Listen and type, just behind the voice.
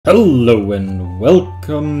Hello and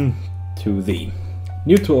welcome to the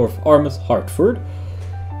new tour of Armas Hartford.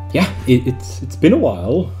 Yeah, it's been a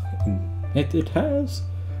while. It has.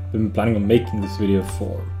 Been planning on making this video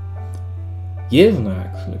for years now,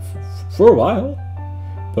 actually, for a while.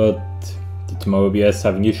 But due to my OBS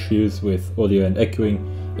having issues with audio and echoing,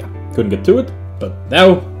 yeah, couldn't get to it. But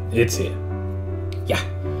now it's here. Yeah.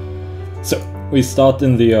 So we start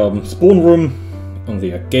in the spawn room on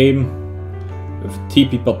the game. With a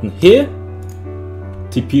TP button here,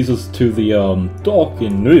 TPs us to the dock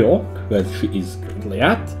in New York, where she is currently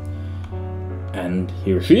at, and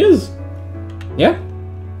here she is. Yeah.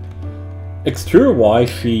 Exterior-wise,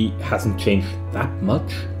 she hasn't changed that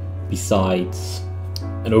much, besides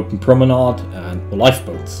an open promenade and more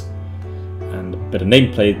lifeboats, and a better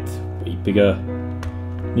nameplate, way bigger,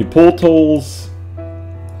 new portals,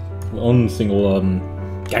 one single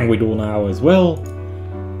gangway door now as well,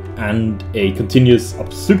 and a continuous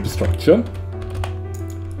up superstructure.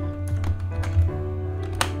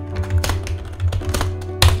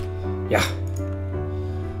 Yeah.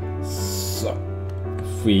 So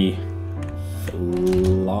if we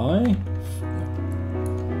fly,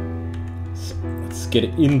 so let's get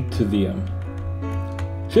into the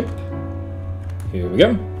ship. Here we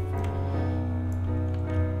go.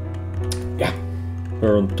 Yeah,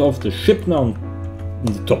 we're on top of the ship now, on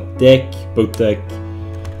the top deck, boat deck.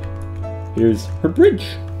 Here's her bridge.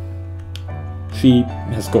 She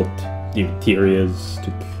has got new interiors,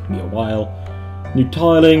 took me a while, new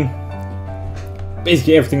tiling.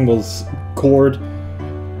 Basically everything was cored.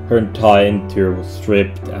 Her entire interior was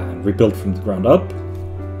stripped and rebuilt from the ground up.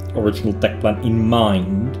 Original deck plan in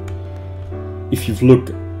mind. If you've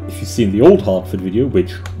seen the old Hartford video,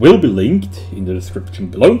 which will be linked in the description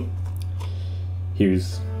below.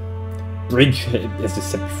 Here's bridge, as I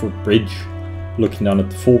said before, bridge. Looking down at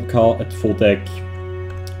the full deck,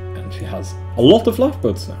 and she has a lot of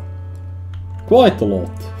lifeboats now. Quite a lot.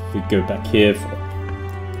 If we go back here for,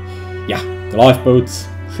 yeah, the lifeboats.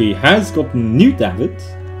 She has gotten new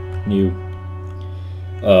davits, new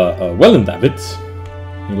Welland davits,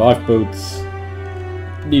 new lifeboats,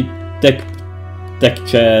 new deck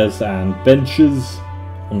chairs and benches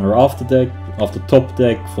on her after top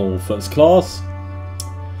deck for first class.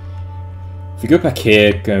 If you go back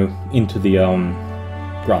here, go into the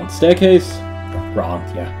ground staircase,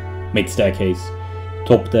 main staircase,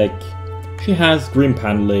 top deck. She has green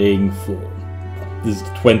paneling for, this is the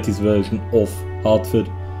 20s version of Hartford.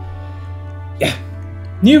 Yeah,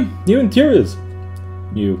 new interiors,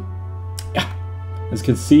 new. Yeah, as you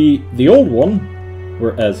can see, the old one,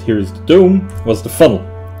 whereas here's the dome, was the funnel.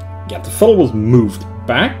 Yeah, the funnel was moved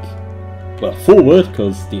back, well, forward,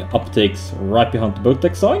 because the uptake's right behind the boat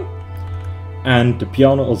deck sign. And the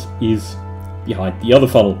piano is behind the other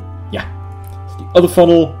funnel. Yeah, it's the other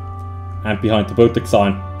funnel, and behind the boat deck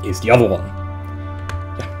sign is the other one.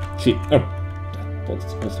 Yeah, that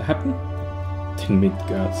wasn't supposed to happen. Didn't mean to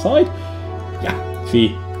go outside. Yeah, she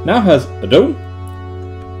now has a dome.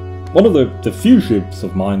 One of the few ships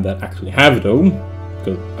of mine that actually have a dome,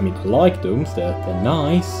 because I mean I like domes. They're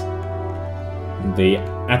nice. They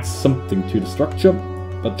add something to the structure,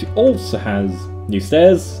 but she also has new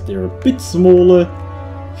stairs. They're a bit smaller.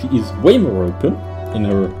 She is way more open in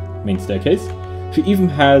her main staircase. She even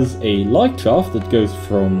has a light shaft that goes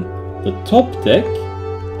from the top deck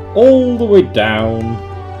all the way down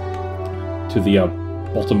to the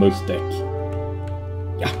bottommost deck.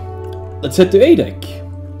 Yeah, let's head to A deck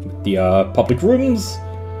with the public rooms.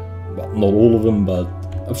 Well, not all of them, but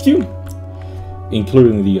a few,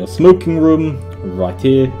 including the smoking room right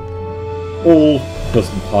here. All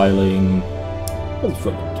custom tiling.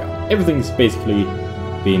 Everything's basically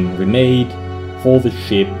been remade for the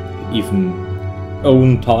ship, even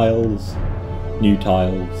own tiles, new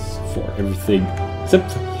tiles for everything,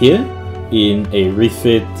 except for here in a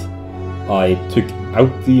refit. I took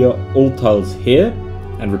out the old tiles here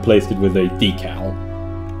and replaced it with a decal.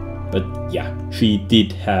 But yeah, she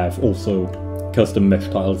did have also custom mesh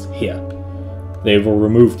tiles here. They were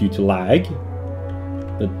removed due to lag,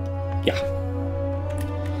 but yeah.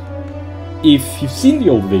 If you've seen the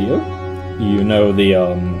old video, you know the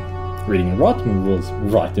reading and writing was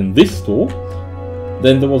right in this door.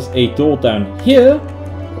 Then there was a door down here,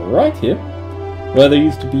 right here, where there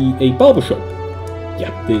used to be a barbershop. Yeah,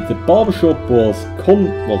 the barbershop was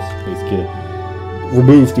basically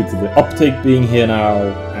removed due to the uptake being here now,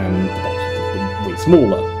 and the barbershop has been way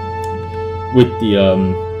smaller. With the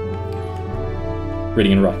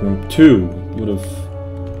reading and writing room 2, would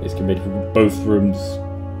have basically made both rooms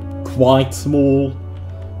quite small,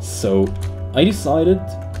 so I decided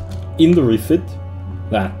in the refit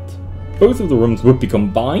that both of the rooms would be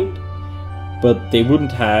combined, but they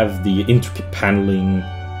wouldn't have the intricate paneling,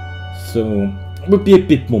 so it would be a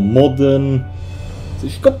bit more modern. So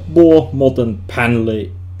she's got more modern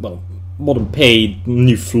paneling, well, modern paint,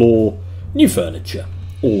 new floor, new furniture,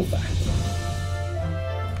 all that.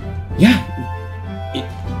 Yeah,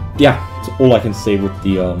 that's all I can say with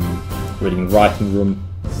the reading and writing room.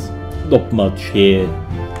 It's not much here,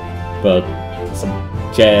 but some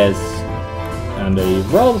chairs and a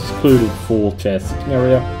rather secluded 4-chair sitting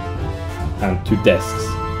area and 2 desks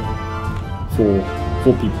for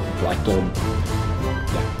people to write on.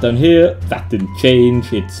 Yeah, down here, that didn't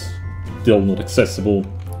change. It's still not accessible.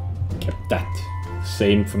 Kept that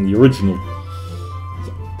same from the original.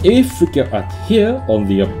 So if we go out here on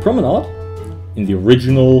the promenade, in the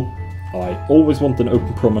original I always wanted an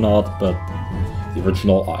open promenade, but the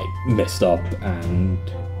original I messed up and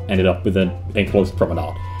ended up with an enclosed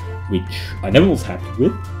promenade, which I never was happy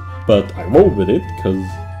with, but I rolled with it because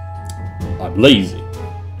I'm lazy.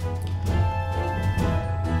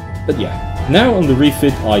 But yeah, now on the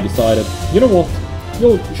refit I decided, you know what,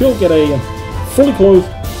 she'll get a fully closed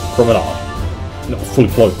promenade. Not fully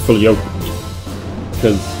closed, fully open,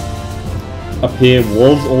 because up here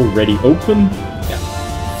was already open.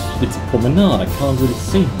 Yeah, it's a promenade, I can't really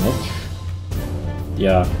say much.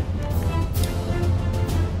 Yeah,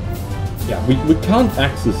 we can't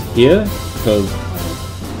access here because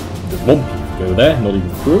there's one people to go there, not even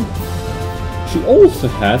through. She also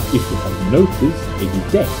had, if you have noticed, a new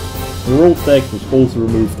deck. The old deck was also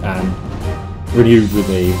removed and renewed with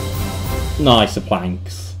a nicer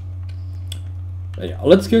planks. But yeah,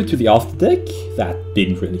 let's go to the after deck. That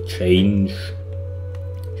didn't really change.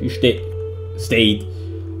 She stayed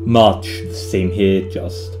much the same here,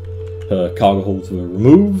 just her cargo holds were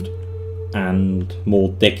removed and more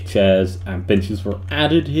deck chairs and benches were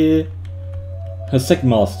added here. Her second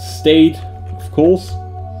mast stayed, of course,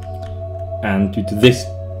 and due to this,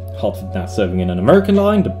 Hartford now serving in an American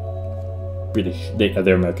line, the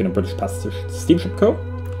American and British Passenger Steamship Co.,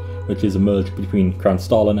 which is a merge between Crown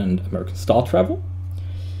Star Line and American Star Travel.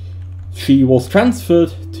 She was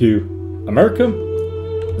transferred to America,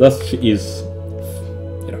 thus she is,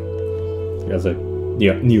 she has a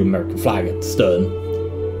new American flag at the stern,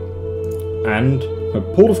 and her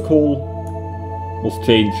port of call was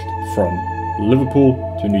changed from Liverpool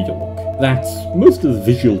to New York. That's most of the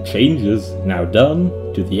visual changes now done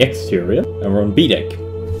to the exterior, and we're on B deck.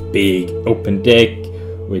 Big open deck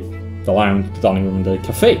with the lounge, the dining room and the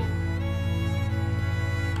cafe.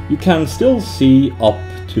 You can still see up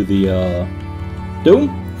to the dome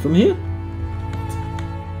from here.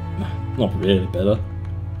 Not really better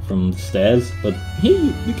from the stairs, but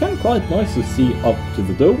here you can quite nicely see up to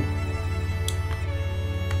the dome.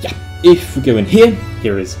 Yeah, if we go in here,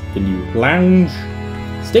 here is the new lounge.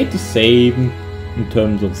 Stayed the same in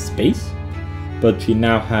terms of space, but she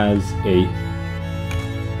now has a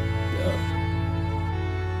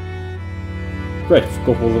great, I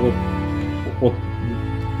forgot what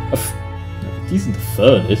a decent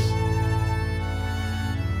furnace.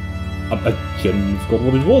 I genuinely forgot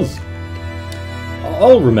what it was.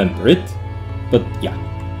 I'll remember it, but yeah.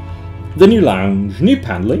 The new lounge, new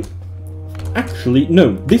paneling. Actually,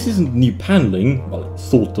 no, this isn't new paneling. Well,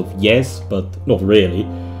 sort of yes, but not really.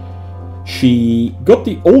 She got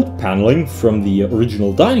the old paneling from the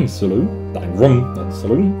original dining room, not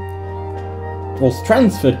saloon. It was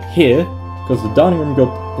transferred here because the dining room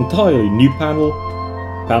got entirely new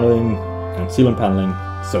paneling and ceiling paneling.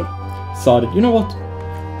 So decided, you know what?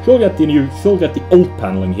 She'll get the old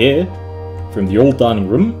paneling here from the old dining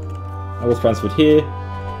room. I was transferred here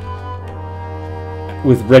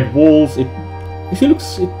with red walls. It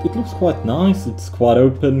looks quite nice. It's quite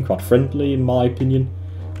open, quite friendly in my opinion.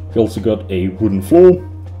 We also got a wooden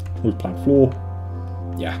plank floor.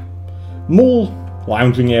 Yeah, more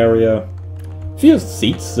lounging area. Fewer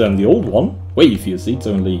seats than the old one. Way fewer seats.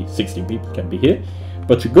 Only 16 people can be here.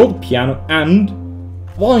 But you got the piano, and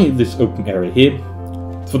why this open area here?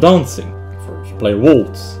 It's for dancing. For if you play a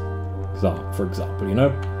waltz, for example, you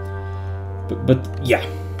know. But yeah,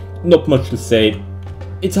 not much to say.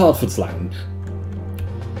 It's Hartford's lounge.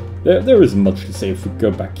 There isn't much to say. If we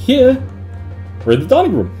go back here, we're in the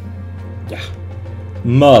dining room. Yeah,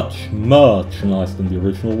 much nicer than the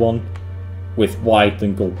original one, with white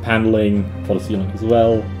and gold paneling for the ceiling as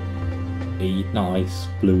well. A nice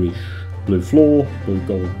blue floor,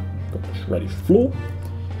 goldish reddish floor,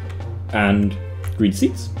 and green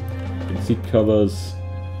seats, green seat covers.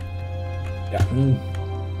 Yeah,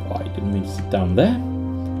 I didn't mean to sit down there,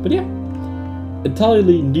 but yeah,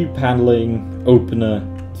 entirely new paneling, opener.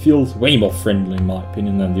 Feels way more friendly in my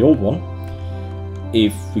opinion than the old one.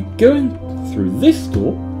 if we go in through this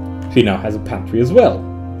door, she now has a pantry as well.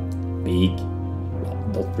 Big, well,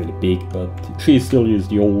 not really big, but she still used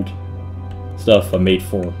the old stuff I made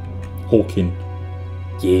for Hawking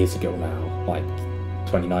years ago now, like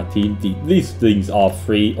 2019. These things are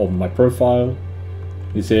free on my profile.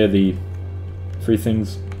 You see the 3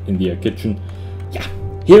 things in the kitchen. Yeah,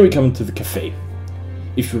 here we come to the cafe.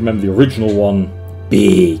 If you remember the original one,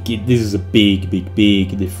 big. This is a big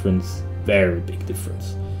difference. Very big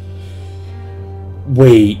difference.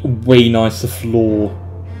 Way nicer floor,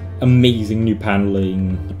 amazing new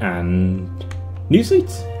paneling, and new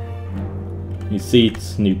seats. New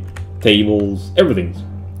seats, new tables, everything's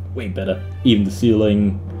way better. Even the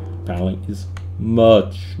ceiling paneling is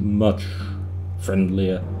much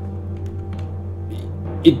friendlier.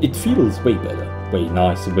 It feels way better, way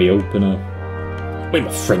nicer, way opener, way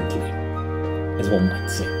more friendly, as one might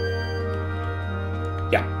say.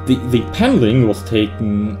 Yeah, the paneling was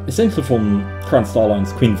taken essentially from Crown Star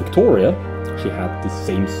Line's Queen Victoria. She had the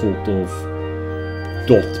same sort of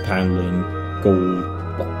dot paneling,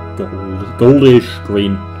 goldish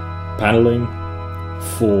green paneling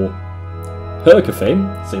for her cafe.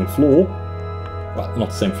 Same floor. Well, not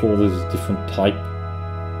the same floor, this is a different type.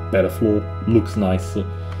 Better floor, looks nicer.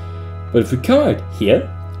 But if we come out here,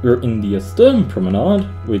 we're in the Stern Promenade,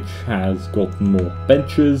 which has got more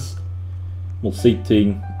benches, more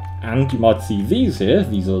seating, and you might see these here.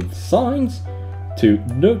 These are the signs to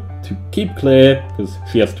keep clear, because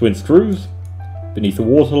she has twin screws beneath the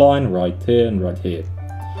waterline, right here and right here.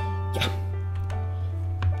 Yeah,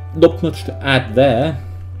 not much to add there.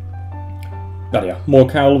 But yeah, more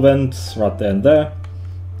cowl vents right there and there,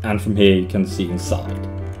 and from here you can see inside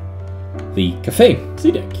the cafe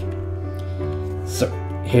sea deck. So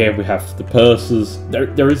here we have the pursers.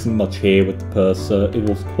 There isn't much here with the purser. It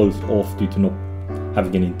was closed off due to not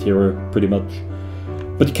having an interior, pretty much.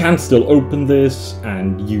 But you can still open this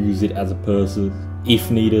and use it as a purser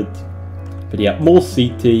if needed. But yeah, more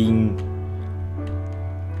seating.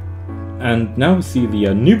 And now we see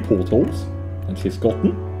the new portals that she's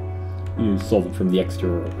gotten. You saw them from the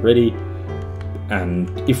exterior already. And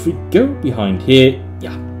if we go behind here,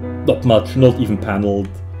 yeah, not much, not even panelled.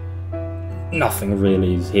 Nothing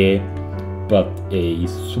really is here, but a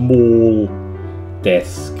small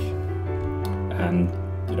desk and,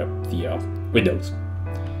 you know, the windows.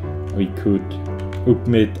 We could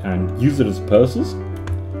open it and use it as purses,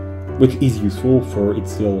 which is useful for it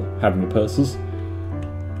still having the purses.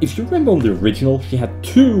 If you remember on the original, she had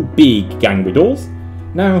 2 big gangway doors.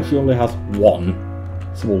 Now she only has 1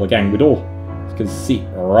 smaller gangway door. As you can see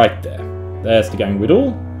right there. There's the gangway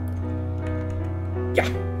door. Yeah,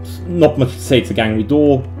 not much to say, it's a gangway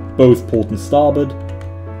door, both port and starboard.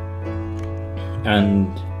 And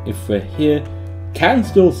if we're here, can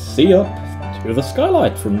still see up to the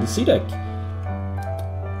skylight from the sea deck.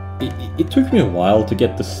 It took me a while to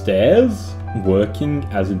get the stairs working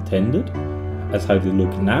as intended, as how they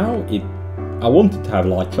look now. I wanted to have a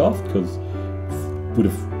light shaft because would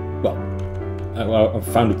have, well, I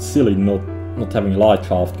found it silly not having a light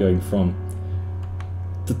shaft going from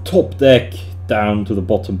the top deck down to the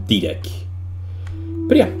bottom D deck.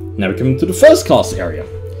 But yeah, now we come into the first class area.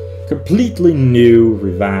 Completely new,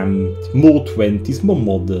 revamped, more 20s, more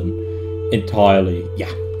modern, entirely,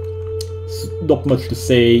 yeah. Not much to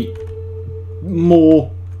say. More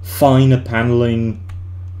finer paneling,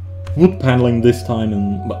 wood paneling this time,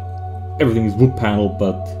 and well, everything is wood panel,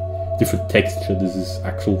 but different texture. This is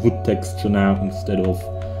actual wood texture now instead of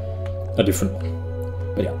a different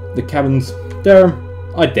one. But yeah, the cabins, they're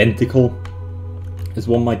identical, as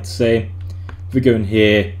one might say. If we go in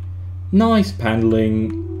here, nice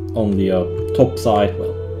paneling on the top side.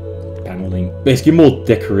 Well, paneling, basically more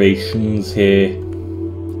decorations here.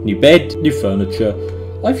 New bed, new furniture.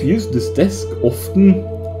 I've used this desk often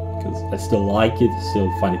because I still like it,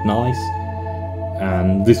 still find it nice.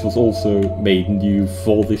 And this was also made new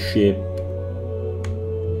for the ship.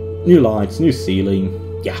 New lights, new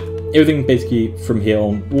ceiling. Yeah, everything basically from here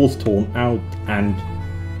on was torn out and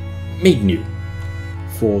made new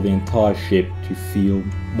for the entire ship to feel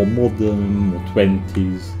more modern, more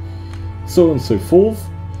 20s, so on and so forth.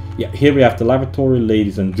 Yeah, here we have the lavatory,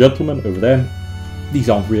 ladies and gentlemen, over there. These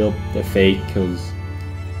aren't real, they're fake, because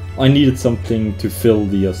I needed something to fill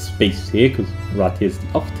the space here, because right here's the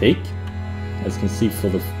uptake, as you can see for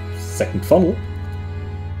the second funnel.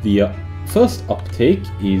 The first uptake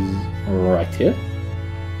is right here.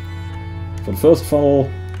 For the first funnel,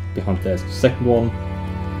 behind there's the second one.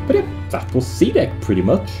 But yeah, that was C deck pretty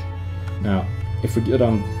much. Now, if we go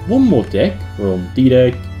down one more deck, we're on D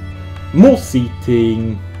deck. More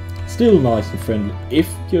seating, still nice and friendly. If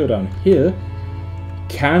you go down here,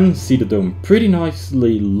 can see the dome pretty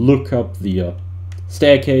nicely. Look up the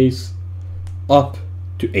staircase up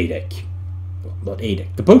to A deck. Well, not A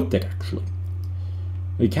deck, the boat deck actually.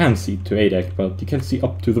 You can see to A deck, but you can see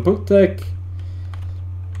up to the boat deck.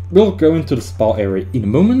 We'll go into the spa area in a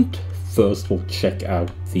moment. First we'll check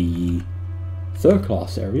out the third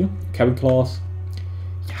class area, cabin class.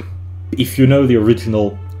 Yeah, if you know the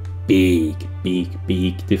original, big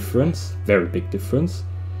difference, very big difference.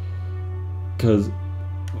 Because,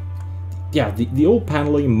 yeah, the old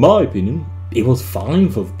paneling, in my opinion, it was fine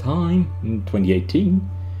for the time in 2018.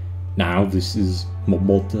 Now this is more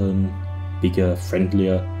modern, bigger,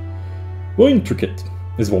 friendlier, more intricate,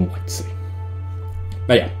 as one might say.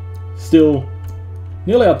 But yeah, still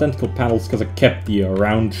nearly identical panels because I kept the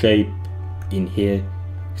round shape in here.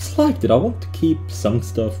 I just liked it. I want to keep some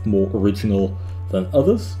stuff more original than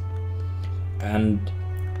others. And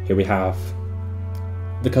here we have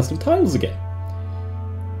the custom tiles again.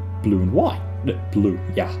 Blue and white. Blue,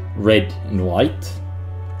 yeah, red and white.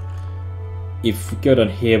 If we go down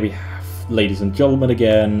here, we have ladies and gentlemen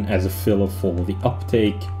again as a filler for the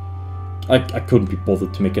uptake. I couldn't be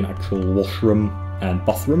bothered to make an actual washroom and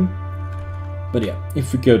bathroom. But yeah,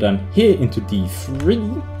 if we go down here into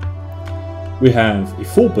D3, we have a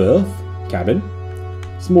full berth cabin,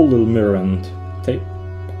 small little mirror and tape,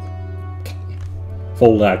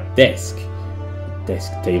 fold out desk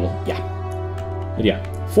table, yeah. But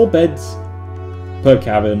yeah, 4 beds per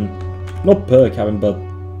cabin, not per cabin, but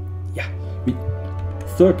yeah.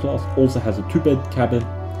 Third class also has a 2-bed cabin.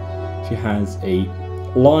 She has a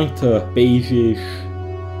lighter beigeish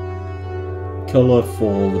color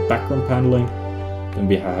for the background paneling. Then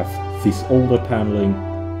we have this older paneling,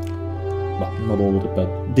 well, not older,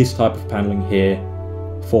 but this type of paneling here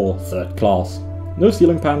for third class. No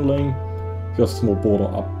ceiling paneling, just small border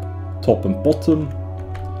up top and bottom.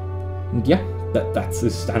 And yeah, that's a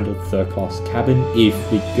standard third class cabin. If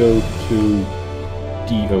we go to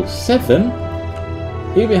D07,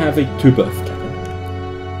 here we have a 2-berth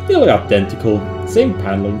cabin. Nearly identical, same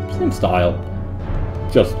paneling, same style,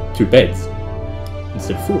 just 2 beds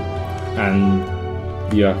instead of 4. And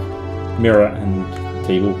the mirror and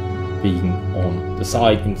table being on the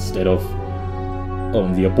side instead of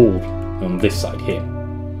on the board on this side here.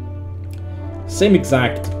 Same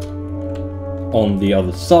exact on the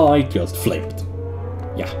other side, just flipped.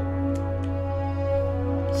 Yeah.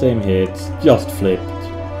 Same here, it's just flipped.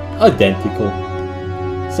 Identical.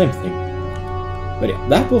 Same thing. But yeah,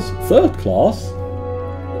 that was third class.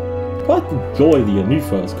 Quite enjoy the new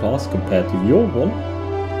first class compared to the old one.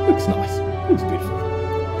 Looks nice. Looks beautiful.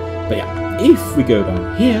 But yeah, if we go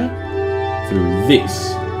down here, through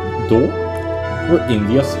this door, we're in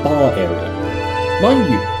the spa area. Mind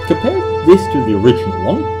you, compare this to the original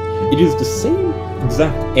one, it is the same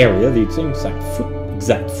exact area, the same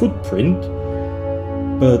exact footprint,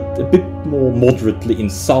 but a bit more moderately in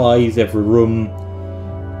size, every room.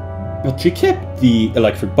 But she kept the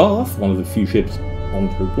electric bath, one of the few ships on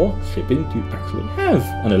the block shipping to actually have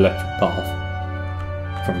an electric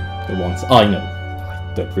bath. From the ones I know.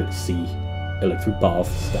 I don't really see electric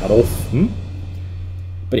baths that often.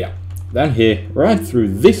 But yeah, down here, right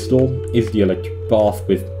through this door, is the electric bath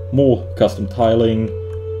with more custom tiling.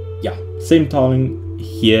 Yeah, same tiling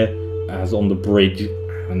here as on the bridge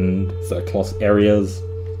and third class areas.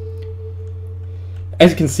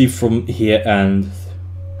 As you can see from here and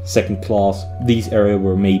second class, these areas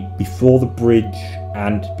were made before the bridge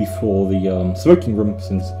and before the smoking room,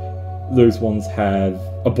 since those ones have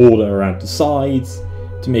a border around the sides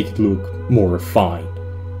to make it look more refined.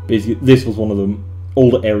 Basically, this was one of the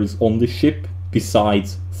older areas on the ship,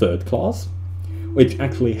 besides third class, which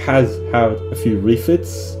actually has had a few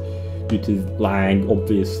refits due to lag.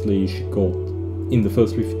 Obviously, she got, in the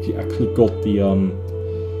first refit, she actually got the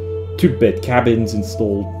 2-bed cabins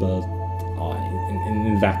installed, but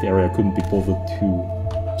in that area I couldn't be bothered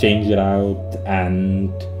to change it out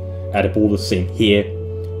and add a border. Same here,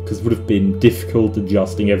 because it would have been difficult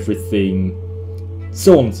adjusting everything,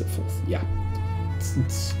 so on and so forth. Yeah,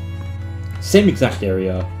 it's same exact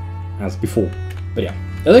area as before. But yeah,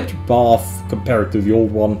 electric bath compared to the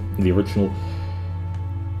old one, the original,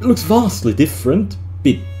 it looks vastly different.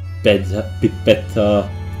 Bit better,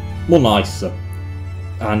 more nicer,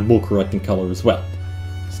 and more correct in color as well.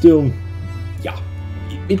 Still, yeah,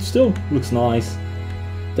 it still looks nice.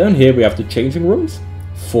 Down here we have the changing rooms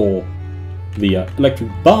for the electric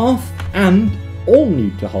bath, and all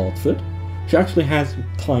new to Hartford, she actually has a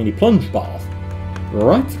tiny plunge bath.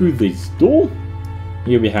 Right through this door,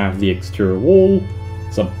 here we have the exterior wall,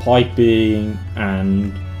 some piping,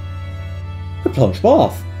 and a plunge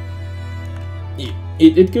bath.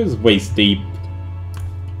 It goes waist deep,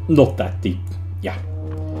 not that deep, yeah.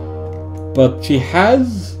 But she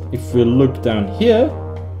has, if we look down here,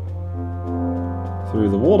 through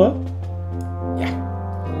the water, yeah.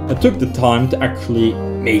 I took the time to actually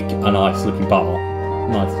make a nice looking bath,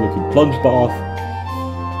 nice looking plunge bath,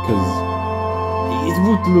 because it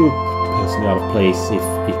would look personally out of place if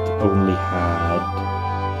it only had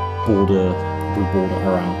blue border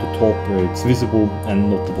around the top where it's visible and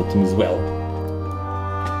not the bottom as well.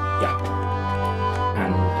 Yeah.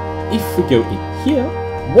 And if we go in here,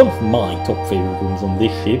 one of my top favorite rooms on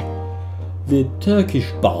this ship, the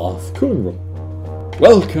Turkish bath cooling room.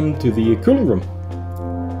 Welcome to the cooling room.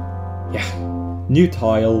 Yeah, new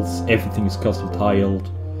tiles, everything is custom tiled.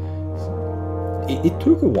 It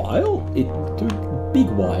took a while, it took a big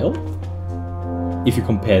while. If you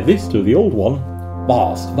compare this to the old one,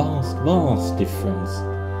 vast difference.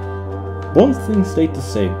 One thing stayed the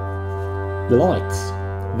same, the lights.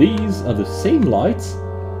 These are the same lights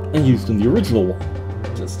and used in the original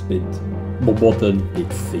one. Just a bit more modern, a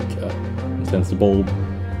bit thicker, intense the bulb,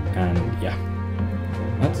 and yeah.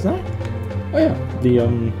 That's that. Oh yeah, the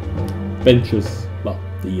benches, well,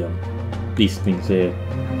 these things here,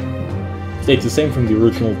 stayed the same from the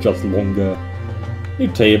original, just longer.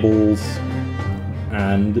 New tables,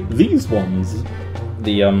 and these ones,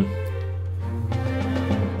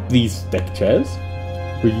 these deck chairs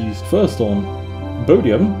were used first on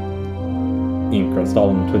Bodium in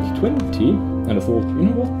Kristallin 2020, and I thought, you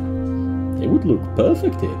know what, they would look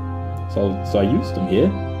perfect here. So I used them here,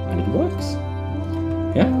 and it works.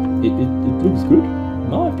 Yeah, it looks good, in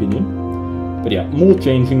my opinion. But yeah, more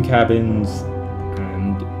changing cabins,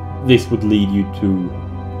 and this would lead you to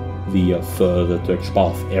the further Turkish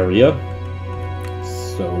bath area.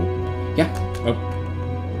 So, yeah, oh,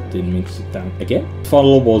 didn't mean to sit down again.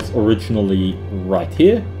 Funnel was originally right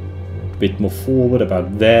here, a bit more forward,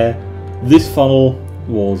 about there. This funnel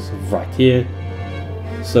was right here.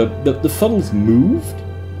 So the funnels moved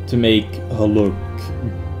to make her look,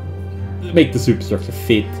 make the superstructure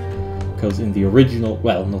fit, because in the original,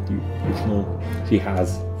 well, not the original, she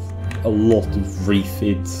has a lot of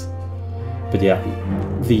refits. But yeah,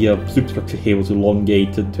 the superstructure here was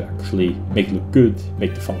elongated to actually make it look good,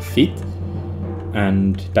 make the funnel fit.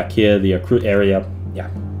 And back here, the crew area,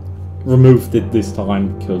 yeah, removed it this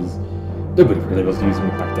time because nobody really was using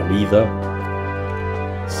it back then either.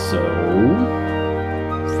 So,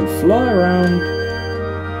 if we fly around,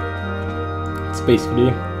 it's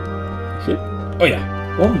basically ship. Oh yeah,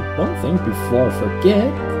 one thing before I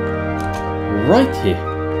forget, right here,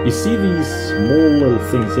 you see these small little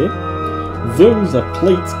things here? Those are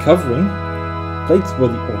plates covering, plates where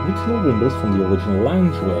the original windows from the original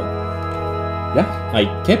lounge were. Yeah, I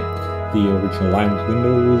kept the original lounge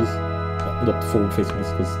windows, not the forward facing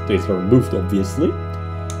ones because these were removed obviously,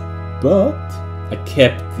 but I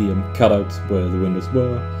kept the cutouts where the windows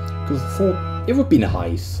were, because I thought it would be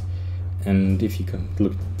nice. And if you can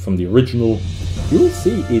look from the original, you'll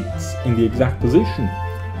see it's in the exact position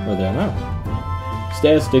where they are now.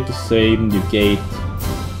 Stairs stayed the same, new gate,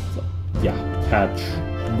 so, yeah, hatch,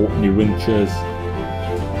 new winches,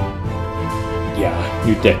 yeah,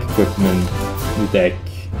 new deck equipment, new deck.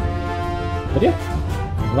 But yeah,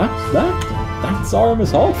 that's that. That's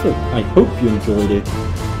RMS Hartford. I hope you enjoyed it,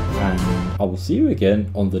 and I will see you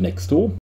again on the next tour.